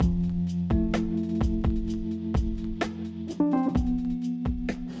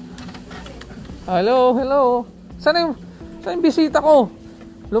Hello, hello. Saan yung bisita ko?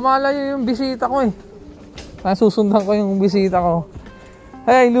 Lumalayo yung bisita ko eh. Nasusundan ko yung bisita ko.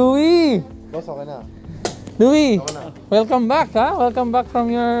 Hey, Louie! Boss, okay na. Louie, Okay na. welcome back, ha? Welcome back from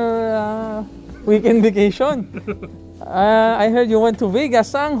your weekend vacation. I heard you went to Vegas.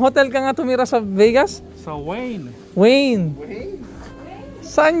 Saan hotel ka nga tumira sa Vegas? Sa Wayne. Wayne.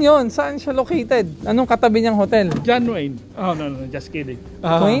 Saan yun? Saan siya located? Anong katabi niyang hotel? John Wayne. Oh, no, just kidding.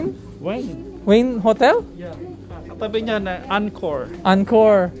 Wayne? Wayne. Wayne Hotel? Yeah. Katabi niya na Encore.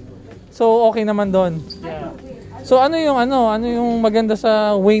 Encore. So, okay naman doon. Yeah. So, ano yung maganda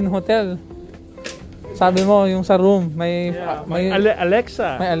sa Wayne Hotel? Sabi mo, yung sa room, may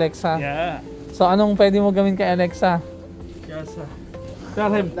Alexa. may Alexa. Yeah. So, anong pwede mo gawin kay Alexa? Yes.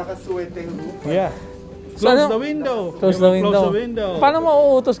 Tell him. Nakaswerte yung roof. Yeah. So, Close ano? the window. Close You the will window. Close the window. Paano mo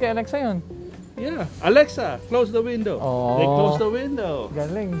uutos kay Alexa yun? Yeah. Alexa, close the window. Oh. They close the window.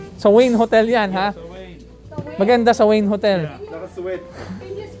 Galing. Sa Wayne Hotel yan, ha? So Wayne. Maganda sa Wayne Hotel. Yeah. Nakaswerte. Can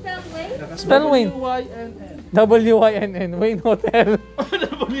you spell Wayne? Spell Wayne. W-Y-N-N. W-Y-N-N. Wayne Hotel.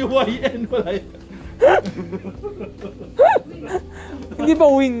 W-Y-N. Wala yun. Hindi ba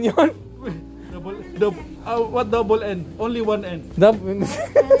Wayne yun? What double N? Only one N.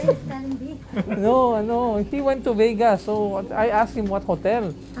 No. He went to Vegas. So, I asked him what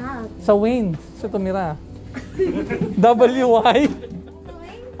hotel. Sa Wayne. Sa tumira. W-Y.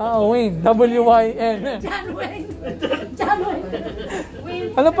 Wayne. W-Y-N. John Wayne. John Wayne.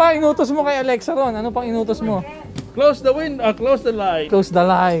 Wayne. Ano pa inutos mo kay Alexa ron? Ano pang inutos mo? Close the window. Close the light. Close the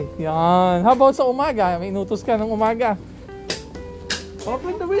light. Yan. How about sa umaga? May inutos ka ng umaga.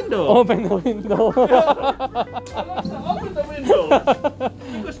 Open the window. Open the window. Alexa, open the window.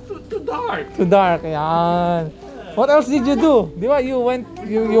 Because too dark. Too dark. Yan. What else did you do? Di ba you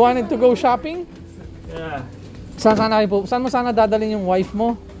wanted to go shopping? Yeah. Saan mo sana dadalhin yung wife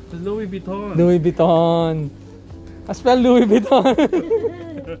mo? Louis Vuitton. Louis Vuitton. Spell Louis Vuitton.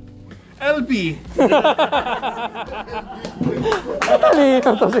 LB.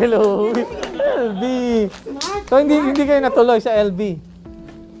 Talino to si Louis. LB. So hindi kayo natuloy sa LB?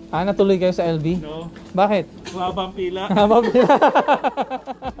 Natuloy kayo sa LB? No. Bakit? Mabang pila. Habang I'm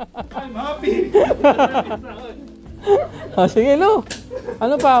happy. sige, Lou.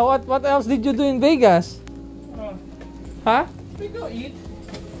 Ano pa? What else did you do in Vegas? Ha? We go eat.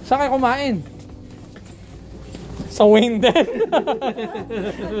 Saan kayo kumain? Sa Wayne din.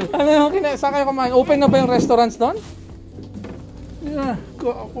 Saan kayo kumain? Open na ba yung restaurants doon? Yeah.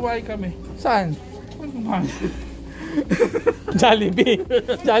 Kumain kami. Saan? Kumain. Jollibee.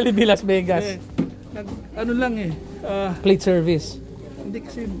 Jollibee Las Vegas. Ano lang eh. Plate service. Hindi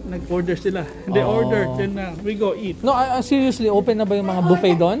kasi nag-order sila. They Oh. ordered, then we go eat. No, seriously, open na ba yung mga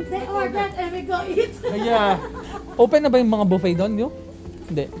buffet doon? They ordered and we go eat. Yeah. Open na ba yung mga buffet doon, yo?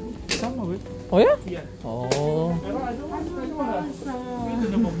 Hindi. Some of it. Oh, yeah? Yeah. Oh. Pero I don't want Pwede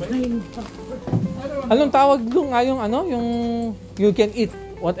naman ba? Anong tawag doon nga yung yung you can eat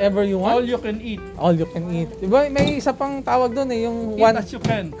whatever you All want? you can eat. All you can eat. Diba may isa pang tawag doon eh, yung Eat one... as you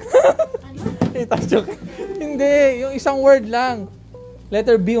can. Hindi, yung isang word lang.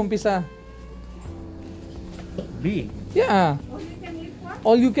 Letter B umpisa. B. Yeah.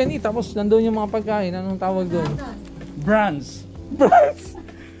 All you can eat. Tapos nandun yung mga pagkain. Anong tawag doon? Brands. Brunch.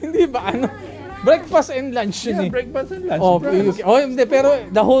 Hindi ba ano? Breakfast and lunch yun Yeah, eh. breakfast and lunch. Oh, Brands. hindi, pero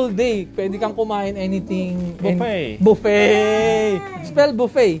the whole day, pwede kang kumain anything. Buffet. Buffet. Spell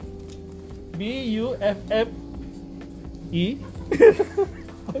buffet. B-U-F-F-E.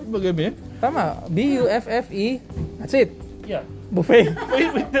 Ay, magami? Tama. B-U-F-F-E. That's it. Yeah. Buffet. Wait,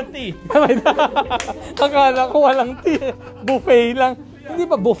 with the T. Akala ko walang T. Buffet lang. Hindi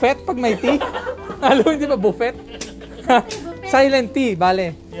ba buffet pag may T? Alam, hindi ba buffet? Silent T,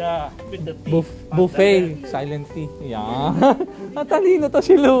 bale. Yeah, with the T. Buffet. Silent T. Yan. Matalino to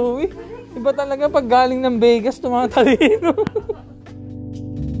si Louie. Iba talaga pag galing ng Vegas, tumatalino.